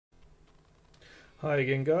Hi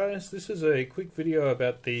again guys, this is a quick video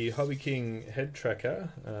about the HobbyKing head tracker.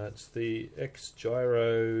 It's the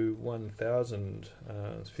Gyro 1000.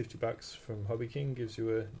 It's $50 from HobbyKing, gives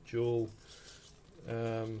you a dual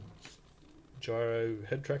gyro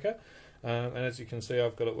head tracker. And as you can see,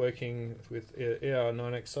 I've got it working with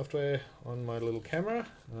er9x software on my little camera.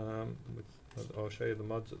 I'll show you the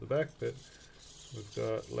mods at the back, but we've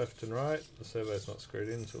got left and right. The servo's not screwed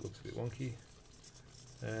in, so it looks a bit wonky.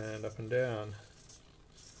 And up and down.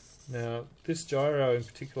 Now, this gyro in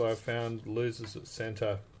particular I found loses its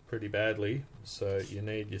center pretty badly, so you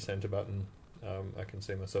need your center button. I can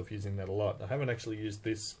see myself using that a lot. I haven't actually used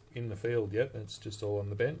this in the field yet, it's just all on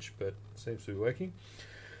the bench, but it seems to be working.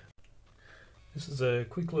 This is a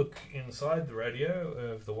quick look inside the radio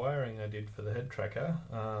of the wiring I did for the head tracker.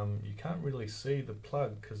 You can't really see the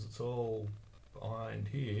plug because it's all behind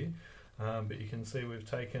here, but you can see we've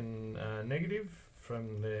taken negative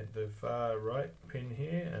from the far right pin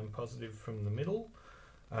here and positive from the middle,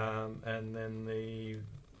 and then the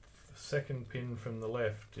second pin from the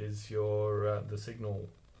left is your the signal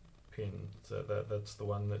pin, so that's the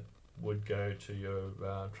one that would go to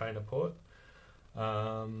your trainer port,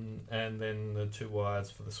 and then the two wires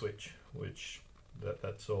for the switch, which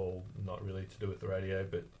that's all not really to do with the radio,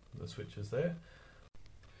 but the switch is there.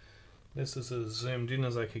 This is as zoomed in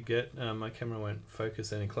as I could get. My camera won't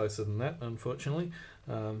focus any closer than that, unfortunately,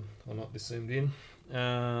 or not this zoomed in.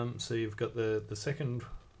 So you've got the second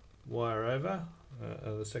wire over,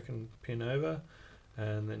 the second pin over,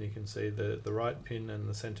 and then you can see the right pin and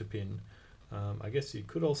the center pin. I guess you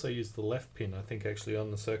could also use the left pin. I think actually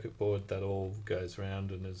on the circuit board that all goes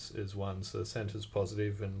round and is one, so the center's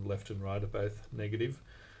positive and left and right are both negative,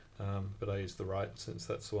 but I use the right since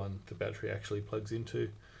that's the one the battery actually plugs into.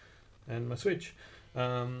 And my switch.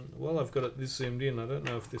 Well, I've got it this zoomed in. I don't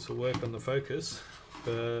know if this will work on the focus,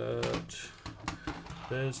 but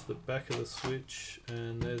there's the back of the switch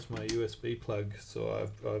and there's my USB plug. So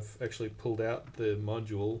I've actually pulled out the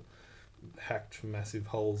module, hacked massive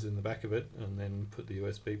holes in the back of it, and then put the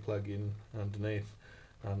USB plug in underneath.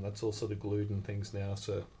 That's all sort of glued and things now,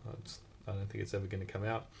 so I don't think it's ever going to come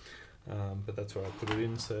out. But that's where I put it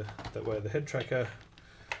in, so that way the head tracker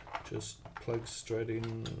just plugs straight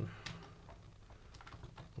in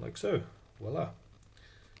like so. Voila.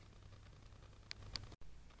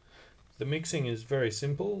 The mixing is very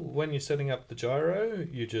simple. When you're setting up the gyro,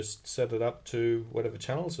 you just set it up to whatever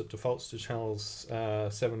channels. It defaults to channels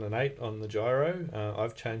 7 and 8 on the gyro.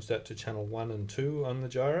 I've changed that to channel 1 and 2 on the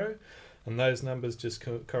gyro, and those numbers just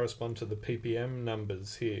correspond to the ppm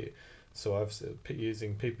numbers here. So I've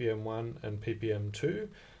using ppm 1 and ppm 2,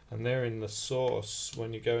 and they're in the source.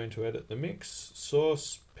 When you go into edit the mix,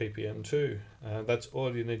 source ppm 2. That's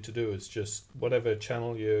all you need to do, is just whatever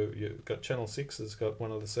channel you've got. Channel 6 has got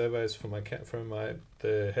one of the servos for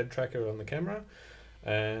the head tracker on the camera,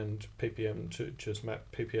 and ppm 2, just map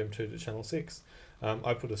ppm 2 to channel 6.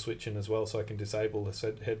 I put a switch in as well, so I can disable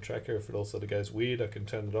the head tracker. If it all sort of goes weird, I can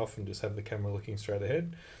turn it off and just have the camera looking straight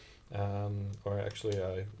ahead. Or actually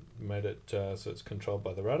I made it so it's controlled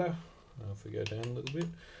by the rudder. If we go down a little bit,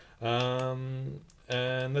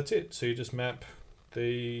 and that's it. So you just map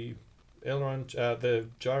the aileron, the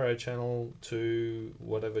gyro channel to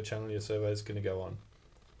whatever channel your servo is going to go on.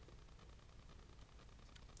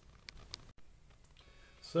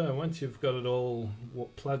 So once you've got it all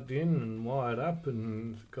plugged in and wired up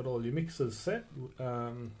and got all your mixers set,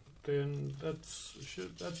 then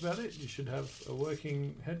that's about it. You should have a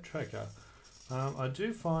working head tracker. I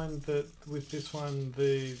do find that with this one,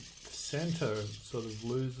 the center sort of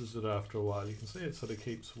loses it after a while. You can see it sort of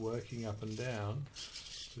keeps working up and down.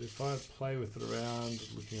 But if I play with it around,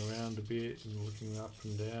 looking around a bit and looking up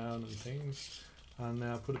and down and things, and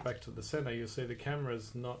now put it back to the center, you'll see the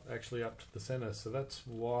camera's not actually up to the center. So that's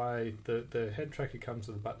why the head tracker comes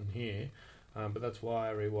with a button here, but that's why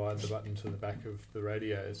I rewired the button to the back of the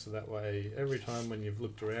radio. So that way, every time when you've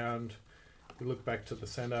looked around, you look back to the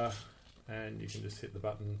center, and you can just hit the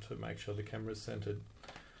button to make sure the camera's centered.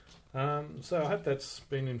 So I hope that's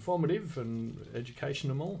been informative and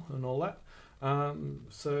educational and all that.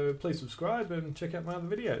 So please subscribe and check out my other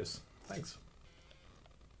videos. Thanks.